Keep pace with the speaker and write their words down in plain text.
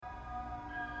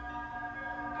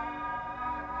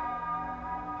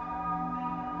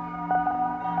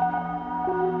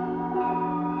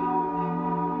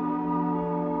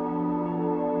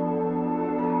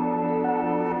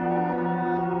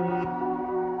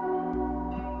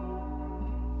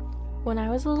When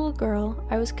I was a little girl,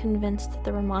 I was convinced that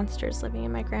there were monsters living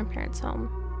in my grandparents'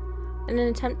 home. In an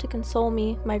attempt to console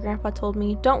me, my grandpa told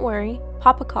me, "Don't worry,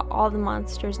 Papa caught all the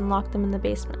monsters and locked them in the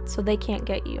basement, so they can't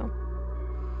get you."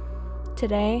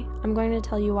 Today, I'm going to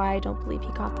tell you why I don't believe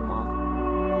he caught them all.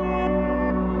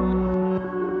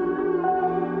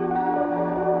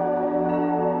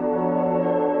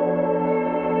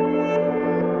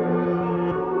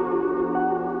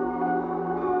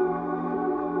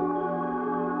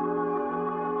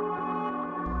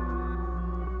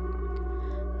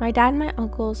 My dad and my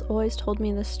uncles always told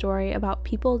me this story about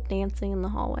people dancing in the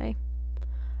hallway.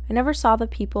 I never saw the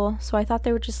people, so I thought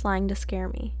they were just lying to scare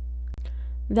me.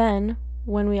 Then,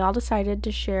 when we all decided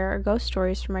to share our ghost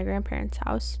stories from my grandparents'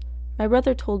 house, my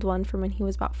brother told one from when he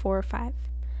was about 4 or 5.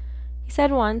 He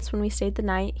said once when we stayed the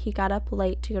night, he got up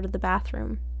late to go to the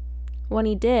bathroom. When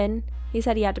he did, he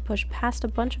said he had to push past a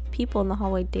bunch of people in the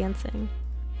hallway dancing.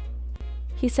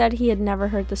 He said he had never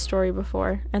heard the story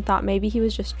before and thought maybe he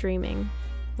was just dreaming,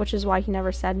 which is why he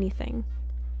never said anything.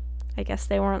 I guess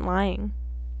they weren't lying.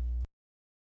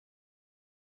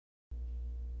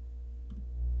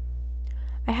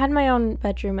 I had my own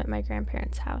bedroom at my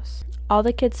grandparents' house. All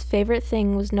the kids' favorite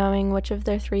thing was knowing which of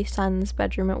their 3 sons'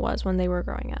 bedroom it was when they were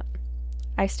growing up.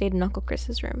 I stayed in Uncle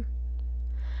Chris's room.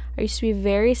 I used to be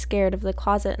very scared of the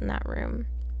closet in that room.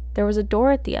 There was a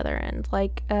door at the other end,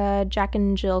 like a Jack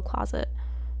and Jill closet.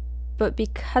 But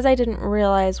because I didn't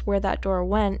realize where that door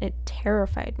went, it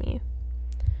terrified me.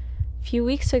 A few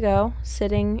weeks ago,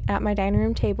 sitting at my dining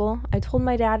room table, I told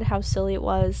my dad how silly it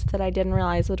was that I didn't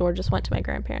realize the door just went to my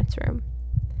grandparents' room.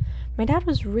 My dad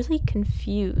was really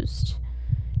confused.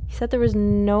 He said there was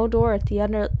no door at the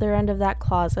other end of that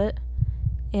closet,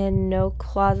 and no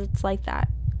closets like that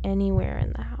anywhere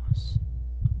in the house.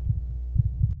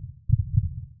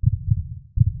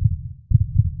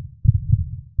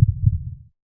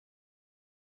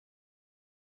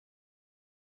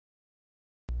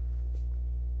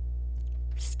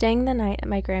 Staying the night at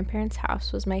my grandparents'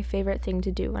 house was my favorite thing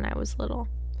to do when I was little.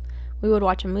 We would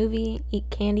watch a movie, eat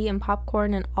candy and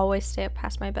popcorn, and always stay up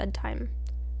past my bedtime.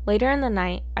 Later in the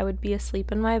night, I would be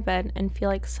asleep in my bed and feel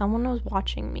like someone was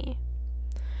watching me.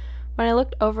 When I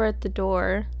looked over at the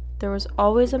door, there was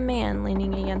always a man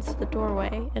leaning against the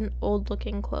doorway in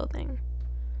old-looking clothing.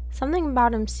 Something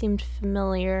about him seemed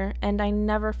familiar, and I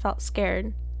never felt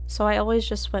scared, so I always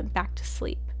just went back to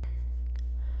sleep.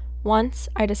 Once,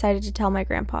 I decided to tell my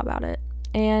grandpa about it,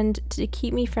 and to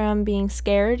keep me from being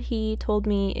scared, he told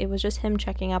me it was just him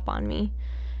checking up on me.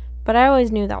 But I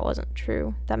always knew that wasn't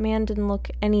true. That man didn't look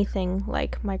anything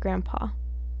like my grandpa.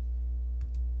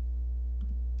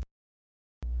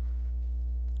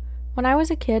 When I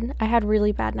was a kid, I had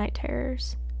really bad night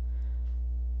terrors.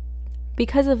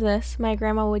 Because of this, my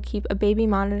grandma would keep a baby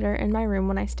monitor in my room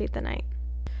when I stayed the night.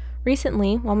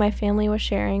 Recently, while my family was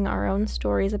sharing our own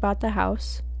stories about the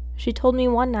house, she told me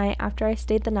one night after I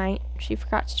stayed the night, she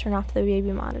forgot to turn off the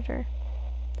baby monitor.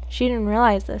 She didn't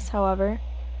realize this, however,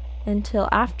 until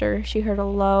after she heard a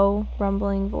low,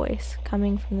 rumbling voice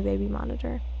coming from the baby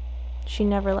monitor. She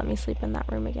never let me sleep in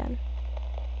that room again.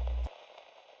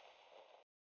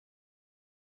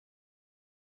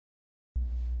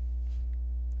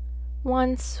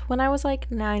 Once, when I was like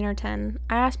 9 or 10,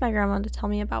 I asked my grandma to tell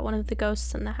me about one of the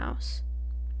ghosts in the house.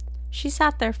 She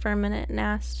sat there for a minute and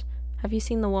asked, "Have you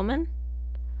seen the woman?"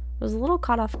 I was a little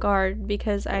caught off guard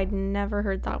because I'd never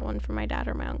heard that one from my dad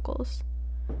or my uncles.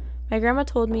 My grandma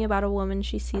told me about a woman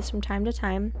she sees from time to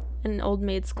time in old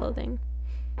maid's clothing.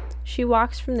 She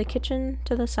walks from the kitchen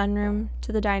to the sunroom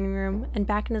to the dining room and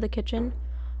back into the kitchen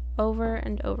over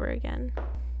and over again.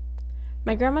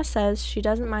 My grandma says she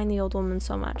doesn't mind the old woman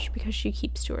so much because she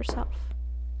keeps to herself.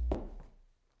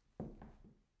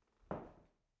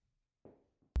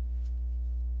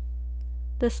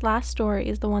 This last story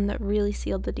is the one that really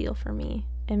sealed the deal for me,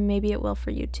 and maybe it will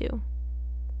for you too.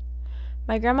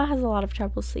 My grandma has a lot of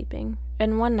trouble sleeping,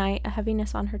 and one night a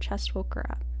heaviness on her chest woke her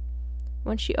up.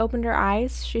 When she opened her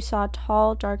eyes, she saw a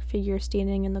tall, dark figure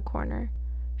standing in the corner.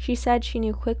 She said she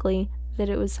knew quickly that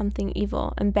it was something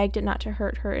evil and begged it not to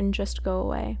hurt her and just go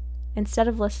away. Instead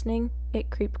of listening,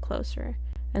 it creeped closer,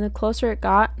 and the closer it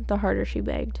got, the harder she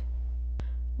begged.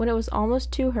 When it was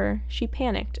almost to her, she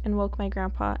panicked and woke my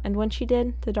grandpa, and when she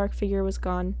did, the dark figure was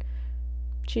gone.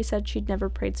 She said she'd never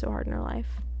prayed so hard in her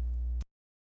life.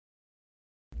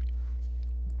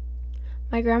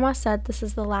 My grandma said this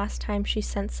is the last time she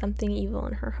sensed something evil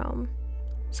in her home.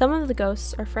 Some of the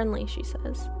ghosts are friendly, she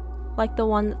says, like the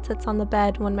one that sits on the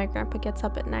bed when my grandpa gets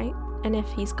up at night, and if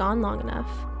he's gone long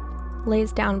enough,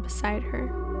 lays down beside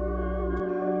her.